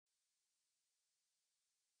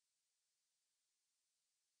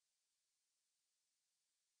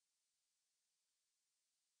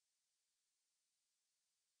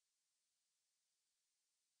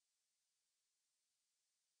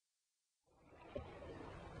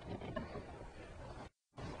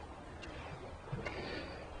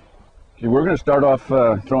We're going to start off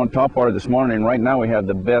throwing topwater this morning. Right now we have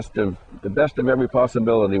the best of every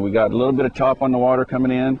possibility. We got a little bit of top on the water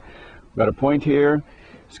coming in. We've got a point here.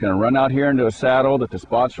 It's going to run out here into a saddle that the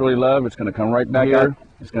spots really love. It's going to come right back here.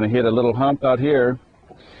 It's going to hit a little hump out here,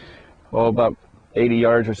 about 80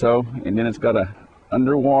 yards or so, and then it's got a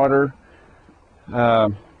underwater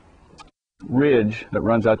ridge that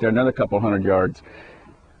runs out there another couple hundred yards.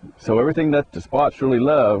 So everything that the spots really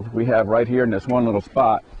love, we have right here in this one little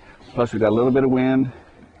spot. Plus we got a little bit of wind.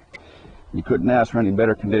 You couldn't ask for any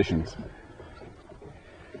better conditions.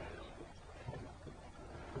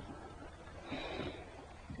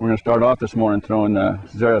 We're going to start off this morning throwing the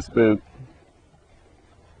Zara Spook.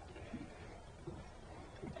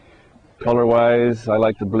 Color-wise, I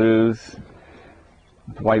like the blues,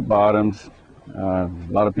 white bottoms. A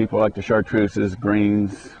lot of people like the chartreuses,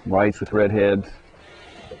 greens, whites with red heads.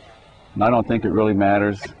 And I don't think it really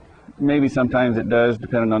matters. Maybe sometimes it does,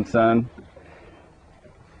 depending on sun.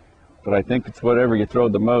 But I think it's whatever you throw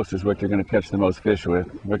the most is what you're going to catch the most fish with.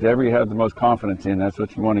 Whatever you have the most confidence in, that's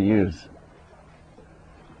what you want to use.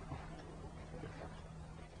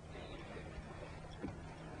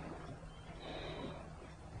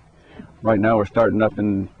 Right now we're starting up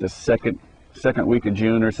in the second week of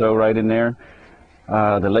June or so, right in there.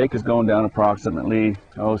 The lake is going down approximately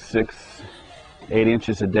 6-8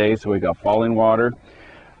 inches a day, so we got falling water.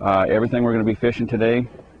 Everything we're going to be fishing today,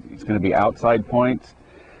 it's going to be outside points.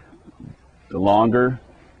 The longer,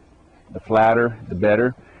 the flatter, the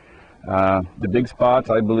better. The big spots,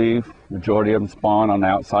 I believe, majority of them spawn on the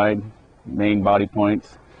outside main body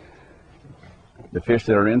points. The fish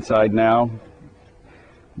that are inside now,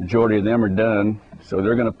 majority of them are done, so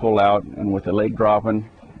they're going to pull out, and with the lake dropping,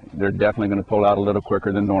 they're definitely going to pull out a little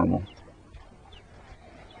quicker than normal.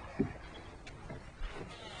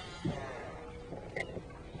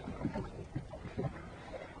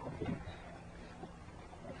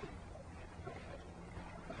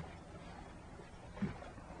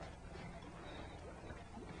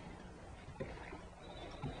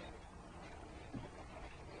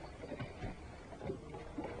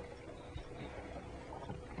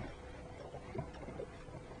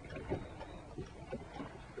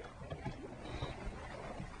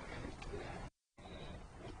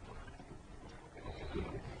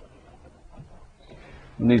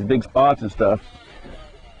 And these big spots and stuff,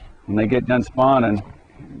 when they get done spawning,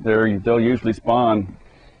 they'll usually spawn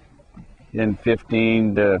in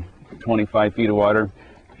 15 to 25 feet of water.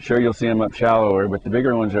 Sure, you'll see them up shallower, but the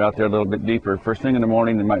bigger ones are out there a little bit deeper. First thing in the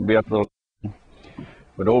morning, they might be up a little,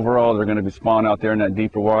 but overall, they're going to be spawned out there in that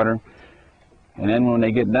deeper water. And then when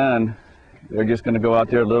they get done, they're just going to go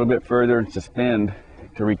out there a little bit further and suspend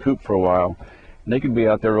to recoup for a while. And they could be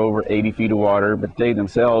out there over 80 feet of water, but they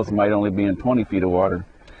themselves might only be in 20 feet of water.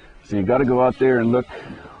 So you got to go out there and look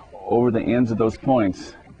over the ends of those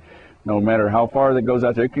points. No matter how far that goes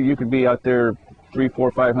out there, you could be out there 300,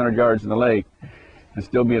 400, 500 yards in the lake and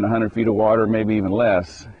still be in 100 feet of water, maybe even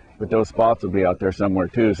less. But those spots will be out there somewhere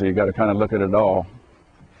too, so you got to kind of look at it all.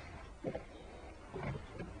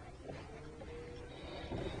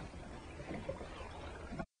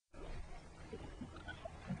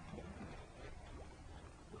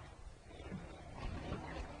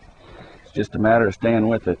 It's just a matter of staying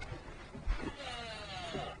with it.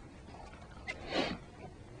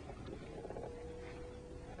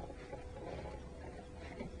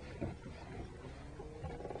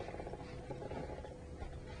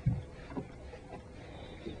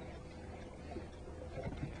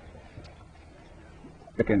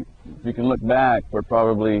 If you can look back, we're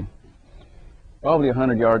probably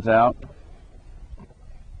 100 yards out.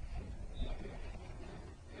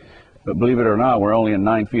 But believe it or not, we're only in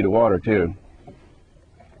 9 feet of water too.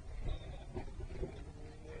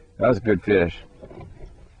 That was a good fish.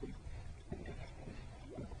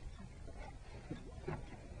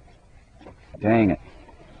 Dang it.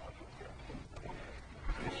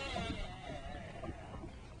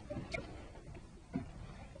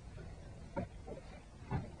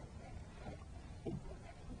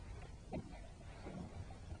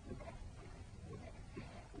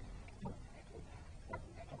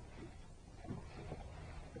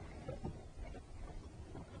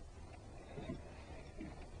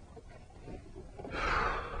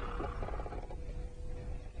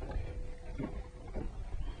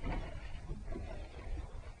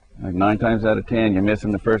 Like 9 times out of 10, you miss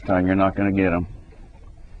them the first time, you're not going to get them.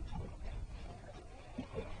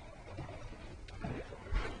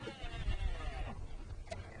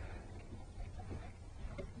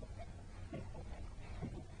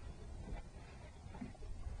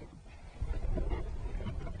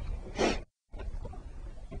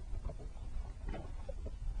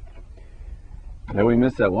 Yeah, we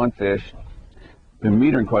missed that one fish. Been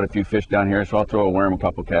metering quite a few fish down here, so I'll throw a worm a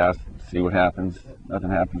couple casts, see what happens. Nothing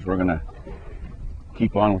happens, we're gonna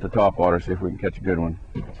keep on with the top water, see if we can catch a good one.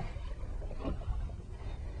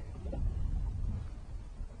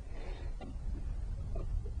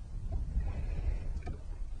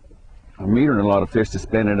 I'm metering a lot of fish to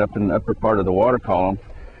spin it up in the upper part of the water column,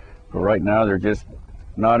 but right now they're just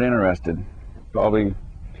not interested. Probably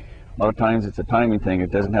a lot of times it's a timing thing.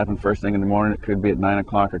 It doesn't happen first thing in the morning. It could be at 9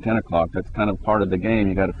 o'clock or 10 o'clock. That's kind of part of the game.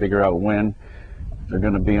 You got to figure out when they're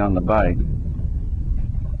going to be on the bite.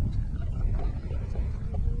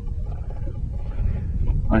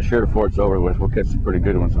 I'm sure before it's over with, we'll catch some pretty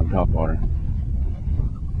good ones on top water.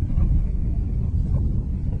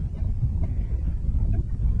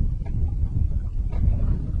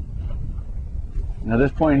 Now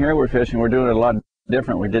this point here we're fishing, we're doing it a lot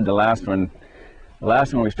different. We did the last one. The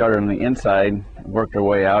last one we started on the inside, worked our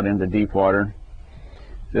way out into deep water.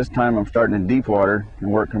 This time I'm starting in deep water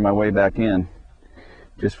and working my way back in,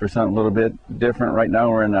 just for something a little bit different. Right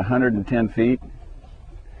now we're in 110 feet.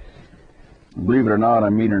 Believe it or not,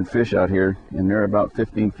 I'm metering fish out here, and they're about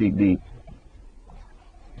 15 feet deep.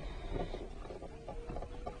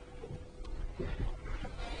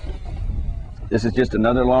 This is just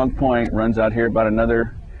another long point, runs out here about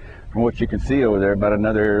another, from what you can see over there, about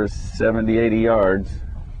another 70, 80 yards,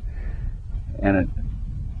 and it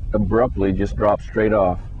abruptly just drops straight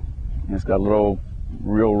off. And it's got a little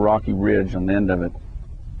real rocky ridge on the end of it.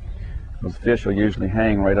 Those fish will usually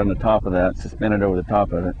hang right on the top of that, suspended over the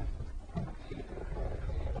top of it.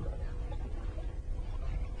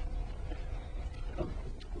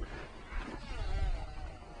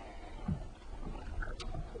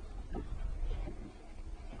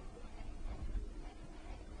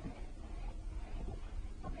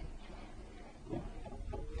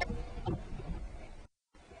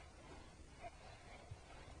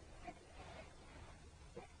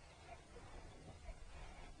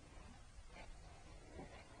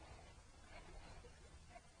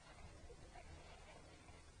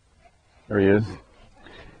 There he is,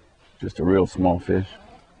 just a real small fish.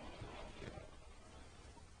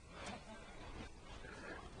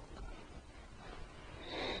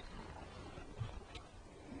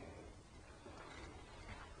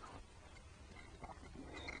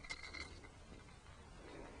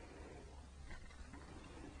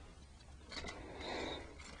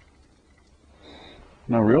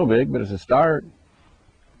 Not real big, but it's a start.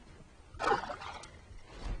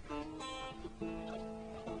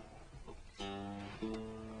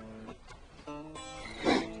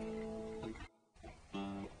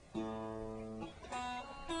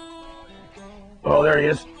 Oh, there he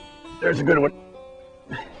is. There's a good one.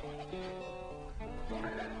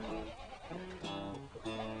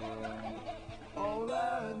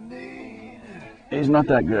 He's not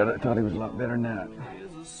that good. I thought he was a lot better than that.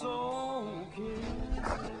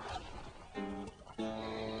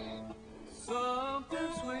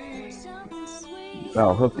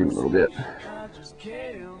 I'll hook him a little bit.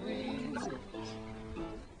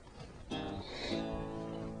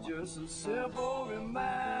 Just a simple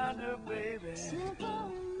reminder, baby.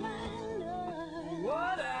 Simple reminder.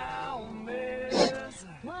 What I'll miss.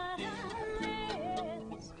 What I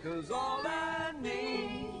miss. 'Cause all I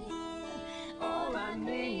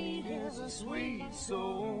need is a sweet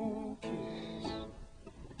soul kiss.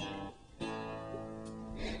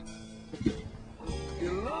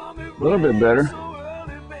 A little bit better.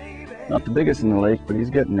 Not the biggest in the lake, but he's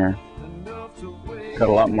getting there. Got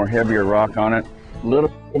a lot more heavier rock on it. A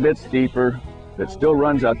little bit steeper. It still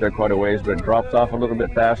runs out there quite a ways, but it drops off a little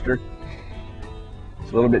bit faster.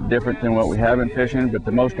 It's a little bit different than what we have been fishing, but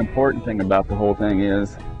the most important thing about the whole thing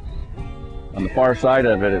is on the far side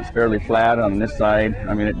of it, it's fairly flat. On this side,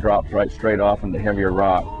 I mean, it drops right straight off into heavier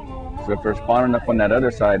rock. So if they're spawning up on that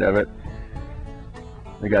other side of it,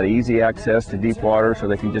 they got easy access to deep water, so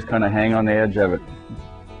they can just kind of hang on the edge of it.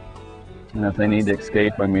 And if they need to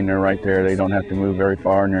escape, I mean, they're right there. They don't have to move very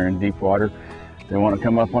far, and they're in deep water. If they want to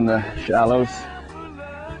come up on the shallows,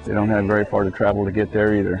 they don't have very far to travel to get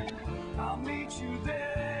there either. I'll meet you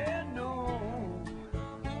there, no.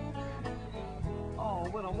 Oh,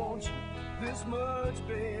 when I want you this much,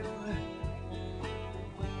 baby,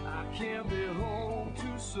 I can't be home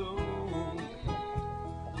too soon.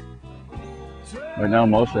 Right now,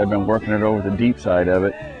 mostly I've been working it over the deep side of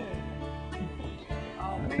it.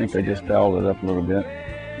 I think I just fouled it up a little bit.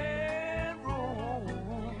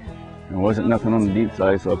 There wasn't nothing on the deep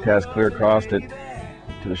side, so I'll cast clear across it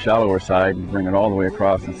to the shallower side and bring it all the way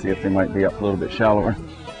across and see if they might be up a little bit shallower.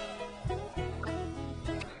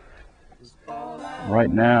 Right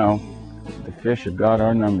now, the fish have got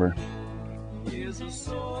our number.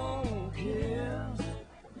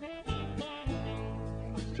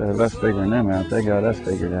 Instead of us figuring them out, they got us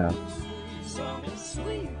figured out.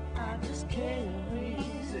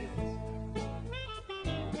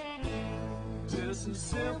 Just a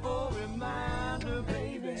simple reminder,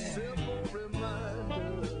 baby. Simple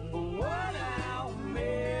reminder of what I'll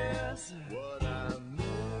miss. What I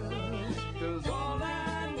miss. 'Cause all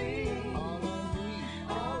I need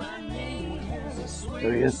is a sweet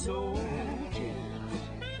There he is. soul.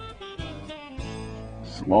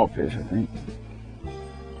 Small fish, I think.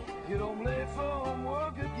 Get home late from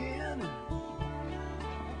work again,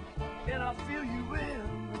 and I feel you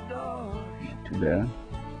in the dark. Too bad.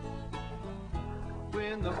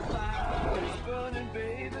 When the fire is burning,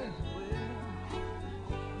 baby,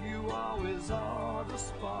 well, you always are the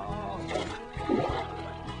spark.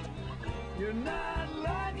 You're not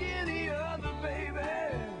like any other,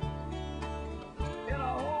 baby, and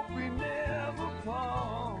I hope we never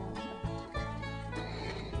part.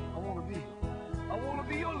 I wanna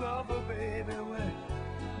be your lover, baby, well,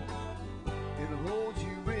 it'll hold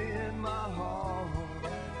you in my heart.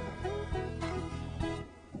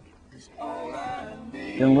 It's all I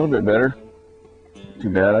need. Getting a little bit better. Too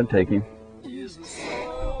bad, I'd take him.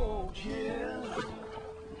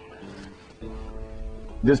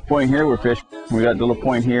 This point here we're fishing, we got the little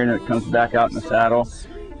point here and it comes back out in the saddle.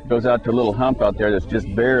 It goes out to a little hump out there that's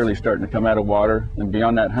just barely starting to come out of water. And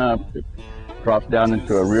beyond that hump, it drops down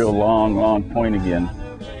into a real long point again.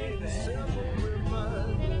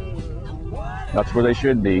 That's where they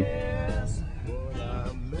should be.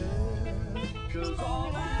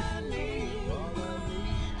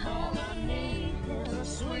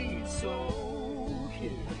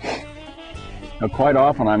 Now, quite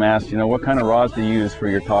often I'm asked, what kind of rods do you use for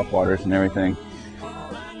your topwaters and everything?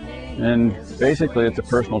 And basically it's a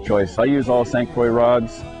personal choice. I use all St. Croix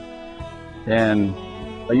rods, and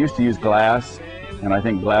I used to use glass, and I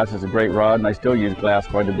think glass is a great rod, and I still use glass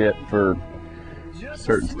quite a bit for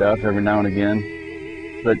certain stuff every now and again.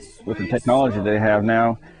 But with the technology they have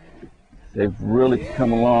now, they've really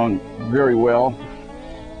come along very well.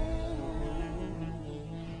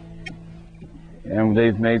 And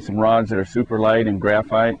they've made some rods that are super light and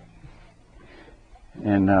graphite,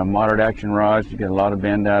 and moderate action rods. You get a lot of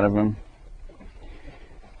bend out of them.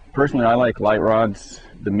 Personally, I like light rods.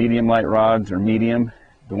 The medium light rods are medium.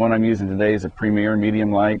 The one I'm using today is a Premier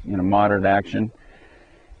medium light in a moderate action.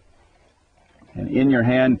 And in your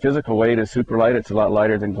hand, physical weight is super light. It's a lot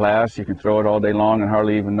lighter than glass. You can throw it all day long and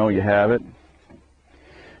hardly even know you have it.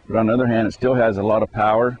 But on the other hand, it still has a lot of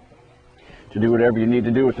power to do whatever you need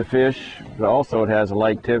to do with the fish, but also it has a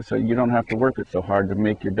light tip, so you don't have to work it so hard to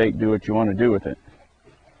make your bait do what you want to do with it.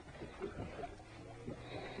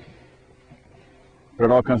 But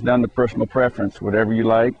it all comes down to personal preference. Whatever you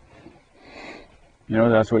like,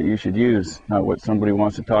 that's what you should use, not what somebody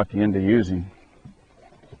wants to talk you into using.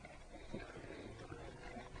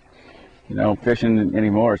 Fishing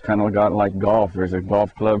anymore is kind of got like golf. There's a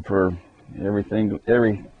golf club for everything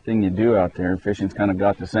you do out there. Fishing's kind of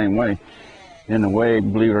got the same way. In a way,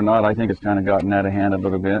 believe it or not, I think it's kind of gotten out of hand a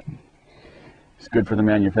little bit. It's good for the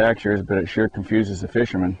manufacturers, but it sure confuses the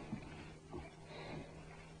fishermen.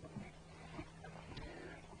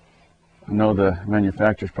 I know the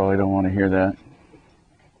manufacturers probably don't want to hear that.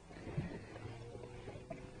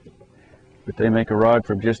 But they make a rod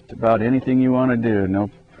for just about anything you want to do.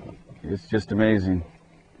 Nope. It's just amazing.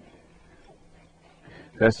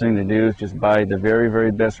 Best thing to do is just buy the very,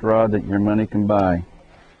 very best rod that your money can buy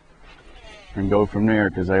and go from there,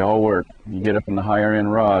 because they all work. You get up in the higher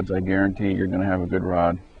end rods, I guarantee you're going to have a good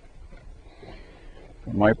rod.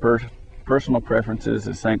 My personal preferences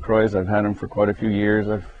is St. Croix. I've had them for quite a few years.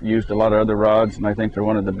 I've used a lot of other rods, and I think they're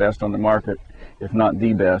one of the best on the market, if not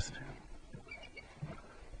the best.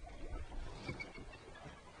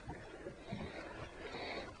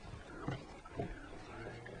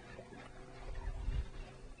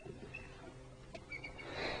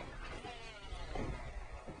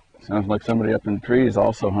 Sounds like somebody up in the tree is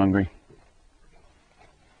also hungry.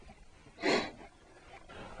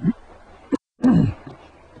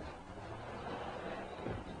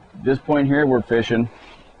 This point here we're fishing.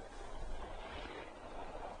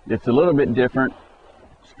 It's a little bit different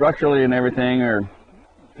structurally and everything, or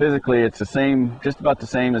physically it's the same, just about the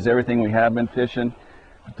same as everything we have been fishing.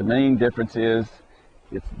 But the main difference is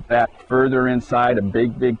it's back further inside a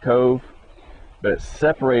big cove, but it's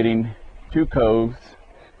separating two coves.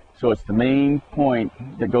 So it's the main point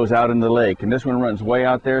that goes out in the lake, and this one runs way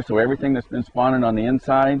out there, so everything that's been spawning on the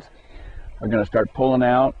insides are going to start pulling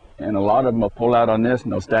out, and a lot of them will pull out on this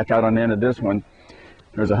and they'll stack out on the end of this one.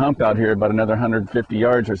 There's a hump out here about another 150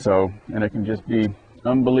 yards or so, and it can just be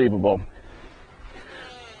unbelievable.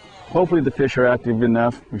 hopefully the fish are active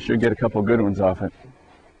enough. We should get a couple good ones off it.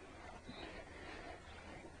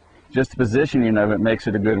 Just the positioning of it makes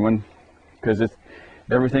it a good one, because it's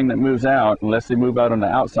everything that moves out, unless they move out on the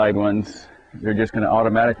outside ones, they're just going to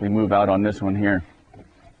automatically move out on this one here.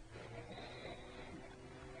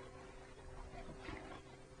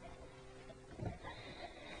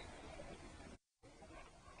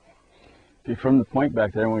 See, from the point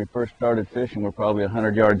back there when we first started fishing, we're probably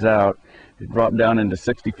 100 yards out. It dropped down into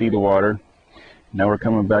 60 feet of water. Now we're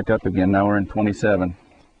coming back up again. Now we're in 27.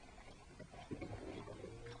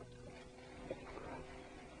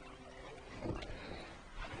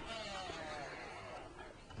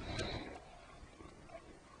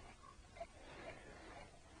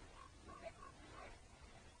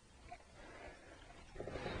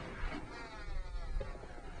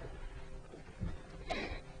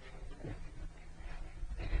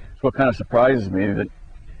 What kind of surprises me that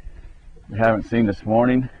we haven't seen this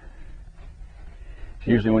morning.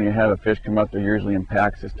 Usually when you have a fish come up, they're usually in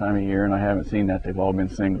packs this time of year, and I haven't seen that. They've all been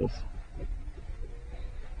singles.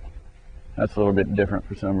 That's a little bit different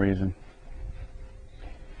for some reason.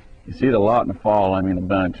 You see it a lot in the fall, I mean a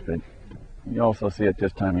bunch, but you also see it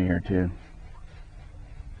this time of year too.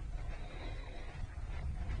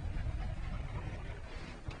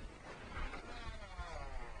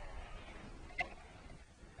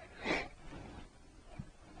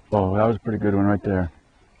 Oh, that was a pretty good one right there.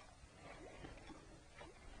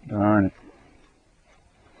 Darn it.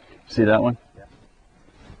 See that one? Yeah.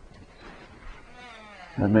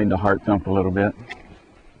 That made the heart thump a little bit.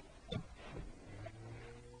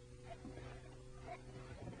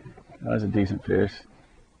 That was a decent fish.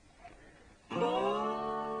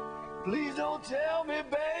 Please don't tell me,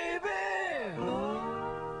 baby,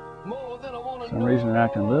 more than I want to know. For some reason they're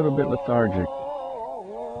acting a little bit lethargic.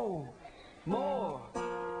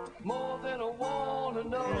 More than I want to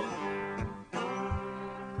know.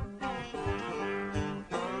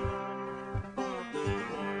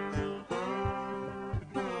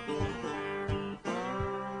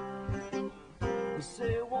 You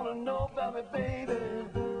say you want to know about me, baby,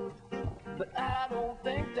 but I don't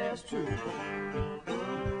think that's true.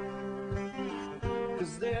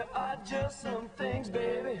 'Cause there are just some things,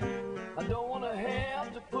 baby, I don't want to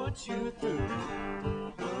have to put you through.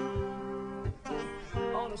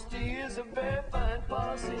 Honesty is a very fine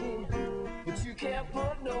policy, but you can't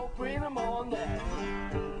put no premium on that.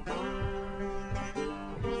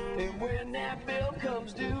 And when that bill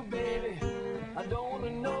comes due, baby, I don't want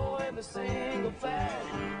to know every single fact.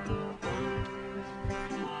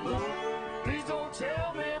 Please don't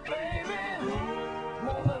tell me, baby,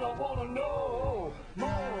 more than I want to know.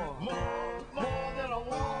 More than I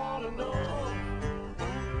want to know.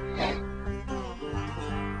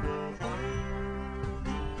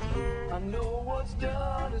 I know what's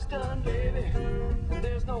done is done, baby, and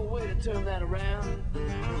there's no way to turn that around.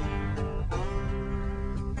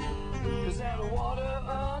 'Cause that water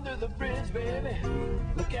under the bridge, baby,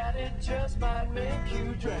 look at it, just might make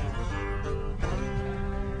you drown.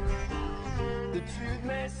 The truth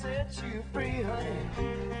may set you free, honey,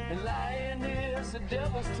 and lying is the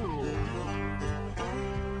devil's tool.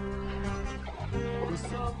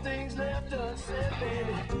 Some things left unsaid,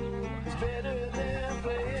 baby, it's better than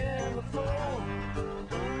playing the fool.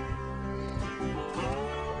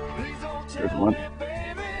 Please don't tell me,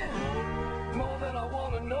 baby, more than I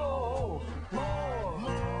want to know. More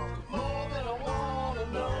than I want to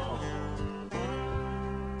know.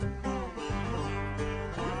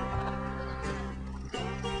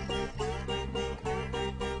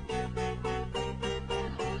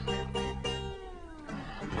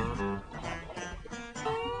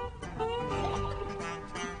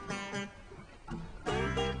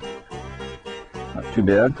 Not too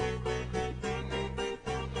bad.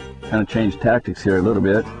 Kind of changed tactics here a little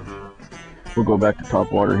bit. We'll go back to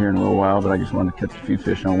Topwater here in a little while, but I just wanted to catch a few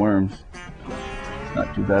fish on worms. It's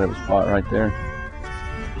not too bad of a spot right there.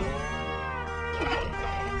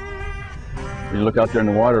 When you look out there in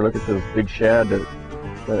the water, look at those big shad that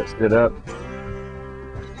it spit up.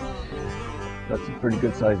 That's a pretty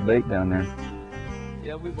good sized bait down there.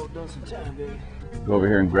 Yeah, we both done some time, baby. Go over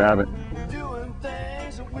here and grab it. Doing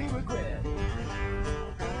things that we regret.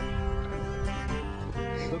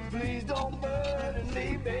 But please don't burden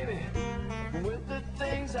me, baby, with the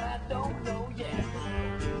things I don't know yet.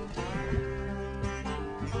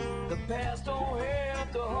 The past don't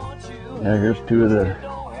have to haunt you. Yeah, here's two of the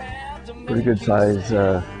pretty good size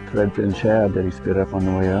threadfin shad that he spit up on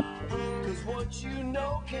the way up. 'Cause what you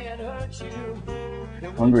know can't hurt you.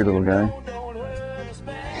 Hungry little guy. Don't hurt us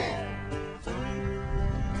bad.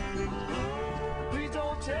 Please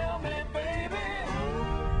don't tell me, baby,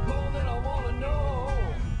 more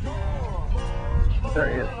There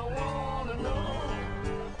he is.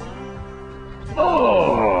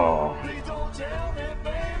 Oh!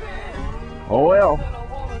 Oh well.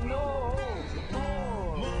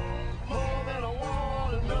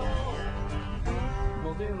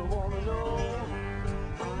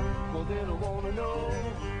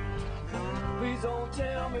 Please don't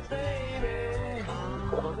tell me, baby.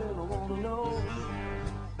 Well, then I wanna know.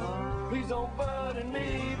 Please don't burden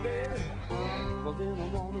me, baby. Well, then I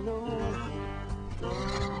wanna know. No,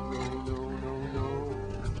 no, no, no.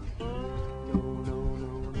 No, no, no,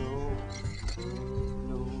 no.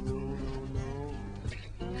 No, no,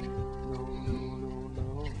 no,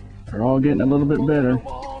 no. They're all getting a little bit better.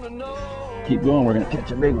 Keep going, we're gonna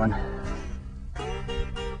catch a big one.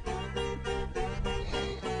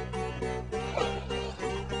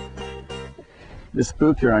 This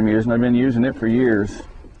spooker I'm using, I've been using it for years.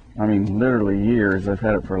 I mean, literally years. I've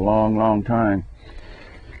had it for a long, long time.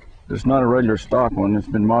 It's not a regular stock one. It's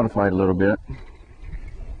been modified a little bit.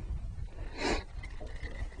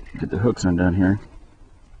 Get the hooks undone here.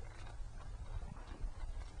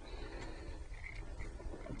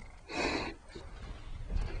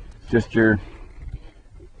 Just your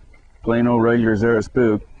plain old regular Zara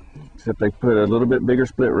spook, except they put a little bit bigger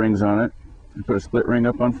split rings on it. I put a split ring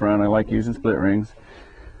up on front. I like using split rings.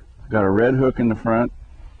 Got a red hook in the front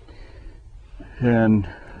and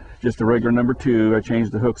just a regular number 2. I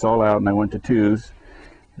changed the hooks all out and I went to 2s.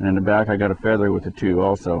 And in the back I got a feather with a 2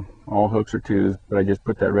 also. All hooks are 2s, but I just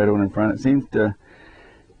put that red one in front. It seems to,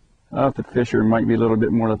 if the fisher might be a little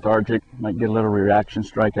bit more lethargic, might get a little reaction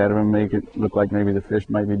strike out of him, make it look like maybe the fish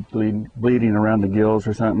might be bleeding around the gills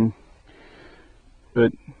or something.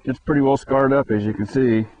 But it's pretty well scarred up, as you can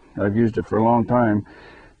see. I've used it for a long time.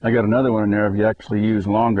 I got another one in there I've actually used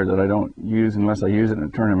longer that I don't use unless I use it in a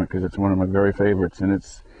tournament because it's one of my very favorites, and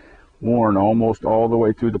it's worn almost all the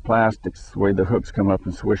way through the plastics, the way the hooks come up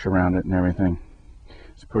and swish around it and everything.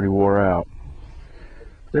 It's pretty wore out.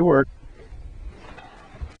 They work.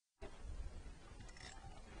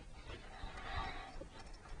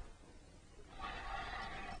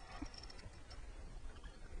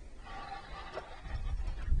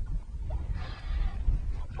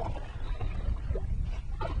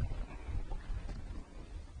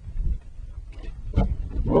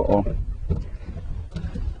 Uh-oh.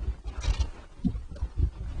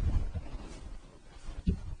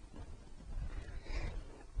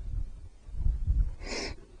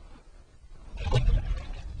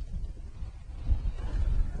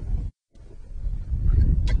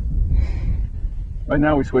 Right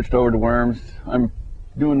now we switched over to worms. I'm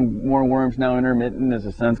doing more worms now intermittent as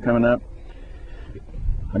the sun's coming up.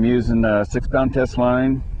 I'm using a 6-pound test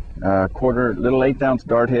line, little 1/8 ounce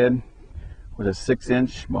dart head with a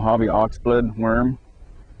 6-inch Mojave oxblood worm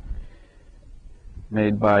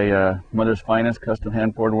made by Mother's Finest custom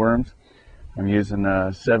hand poured worms. I'm using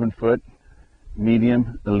a 7-foot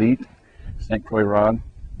medium elite St. Croix rod,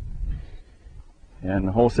 and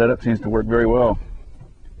the whole setup seems to work very well.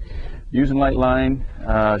 Using light line,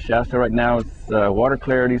 Shasta right now, it's water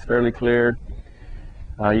clarity is fairly clear.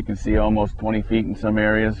 You can see almost 20 feet in some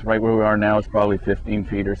areas. Right where we are now, it's probably 15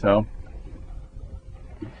 feet or so.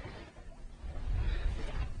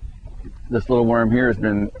 This little worm here has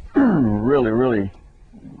been really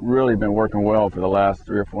been working well for the last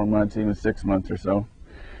 3 or 4 months, even 6 months or so.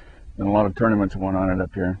 Been a lot of tournaments going on it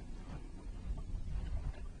up here.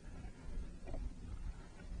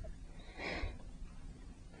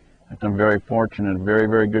 I'm very fortunate. A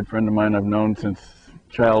very good friend of mine I've known since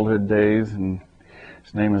childhood days, and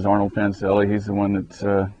his name is Arnold Fancelli. He's the one that's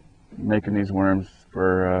making these worms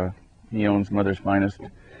for, he owns Mother's Finest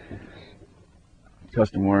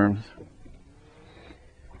custom worms.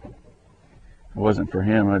 If it wasn't for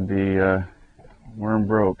him, I'd be worm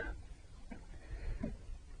broke.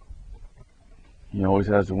 He always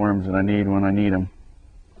has the worms that I need when I need them.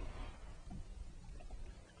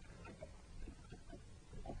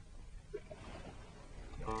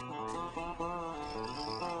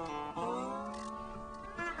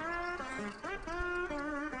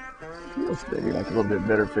 Feels maybe like a little bit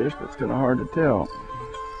better fish, but it's kind of hard to tell.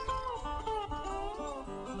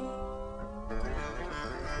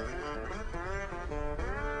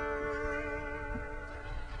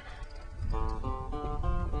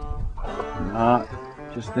 Not,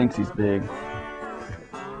 just thinks he's big.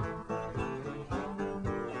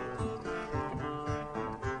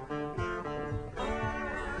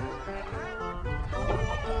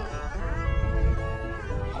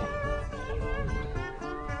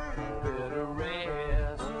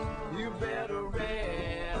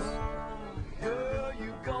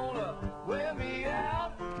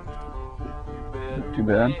 Too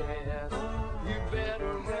bad.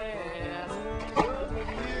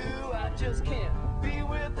 just can't be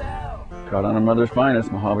without. Caught on a mother's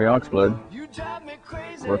finest, Mojave oxblood. You drive me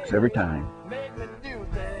crazy. Works every time. Make me do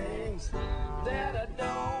things that I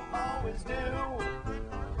don't always do.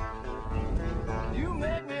 You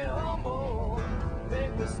make me humble,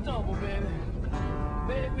 make me stumble, baby.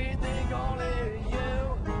 Make me think only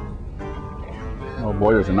you. Oh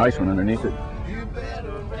boy, there's a nice one underneath it. You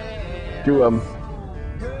better rest. Two of them.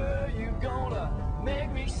 Girl, you gonna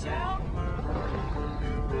make me shout.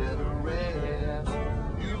 You better rest.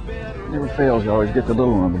 You better Never fails, you always get the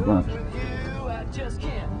little one of the bunch. with you. I just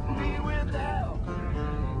can't be without.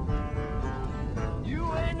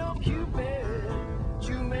 You ain't no Cupid.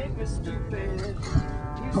 You make me stupid.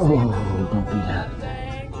 You Oh, don't do that.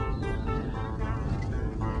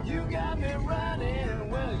 You got me running,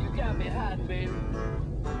 well, you got me hiding, baby.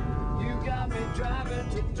 You got me driving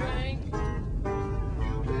to drink.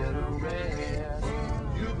 You better rest.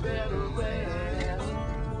 You better rest.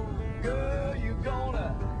 Girl, you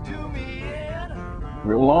gonna do me in.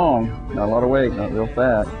 Real long, not a lot of weight, not real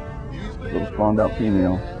fat. Little spawned out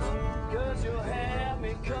female. Cause you'll have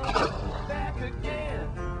me come back again.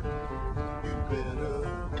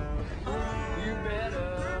 You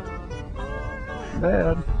better.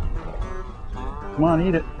 Bad. Come on,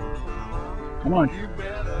 eat it. Come on. You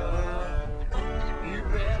better. You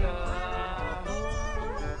better.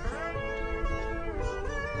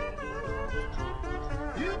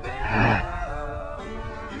 You better.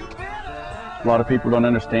 You better. A lot of people don't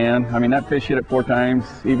understand. I mean, that fish hit it 4 times,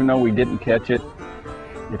 even though we didn't catch it.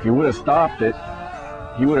 If you would have stopped it,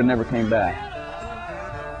 he would have never came back.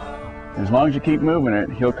 As long as you keep moving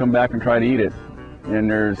it, he'll come back and try to eat it.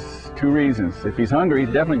 And there's 2 reasons. If he's hungry,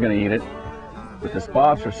 he's definitely going to eat it. But the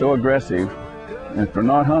spots are so aggressive, and if they're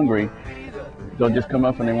not hungry, they'll just come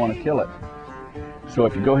up and they want to kill it. So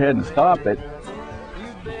if you go ahead and stop it,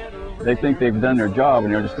 they think they've done their job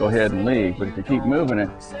and they'll just go ahead and leave. But if you keep moving it,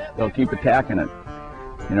 they'll keep attacking it,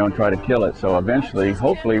 you know, and try to kill it. So eventually,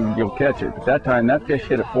 hopefully, you'll catch it. But that time, that fish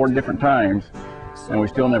hit it 4 different times, and we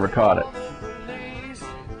still never caught it.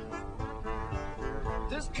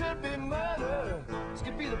 This could be murder. This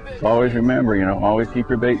could be the big So always remember, you know, always keep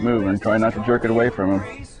your bait moving. Try not to jerk it away from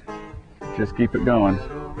him. Just keep it going.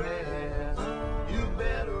 rest. You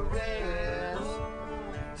better rest.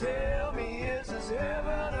 Tell me, is this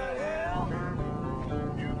heaven or hell?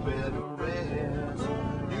 You better rest.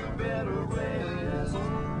 You better rest.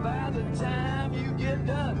 By the time you get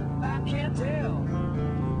done, I can't tell.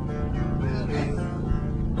 You better.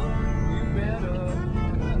 You better.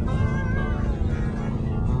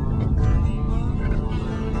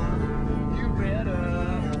 You better.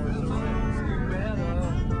 You better.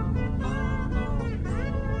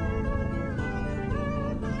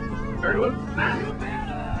 Very well. You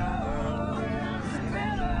better.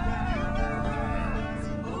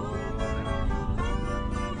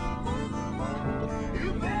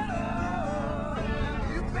 You better.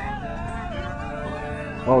 You better.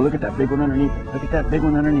 Oh, look at that big one underneath it. Look at that big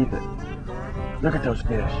one underneath it. Look at those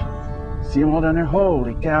fish. See them all down there?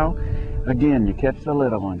 Holy cow. Again, you catch the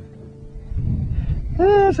little one.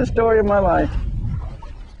 That's the story of my life.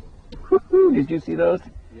 Woohoo! Did you see those?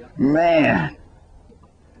 Yeah. Man.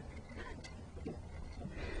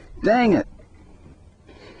 Dang it.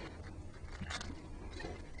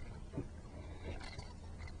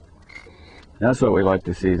 That's what we like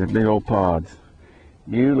to see, the big old pods.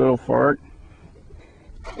 You little fart.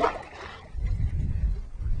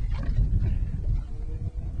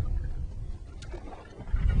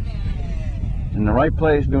 In the right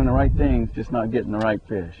place, doing the right things, just not getting the right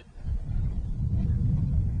fish.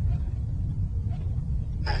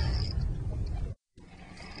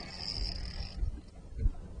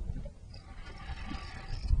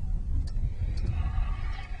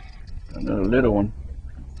 Another little one.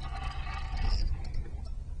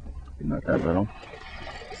 Not that little.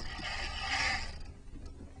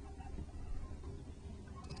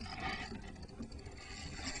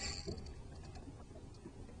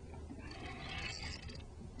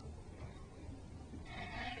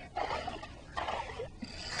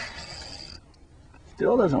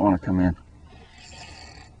 Still doesn't want to come in.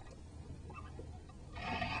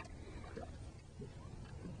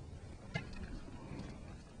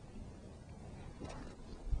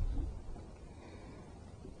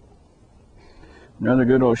 Another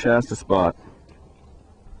good old Shasta spot.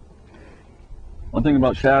 One thing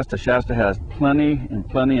about Shasta, Shasta has plenty and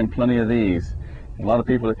plenty and plenty of these. A lot of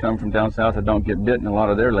people that come from down south that don't get bit in a lot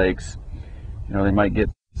of their lakes, you know, they might get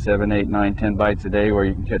 7, 8, 9, 10 bites a day where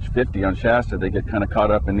you can catch 50 on Shasta. They get kind of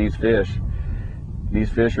caught up in these fish.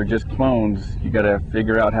 These fish are just clones. You got to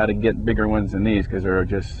figure out how to get bigger ones than these because there are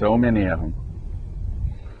just so many of them.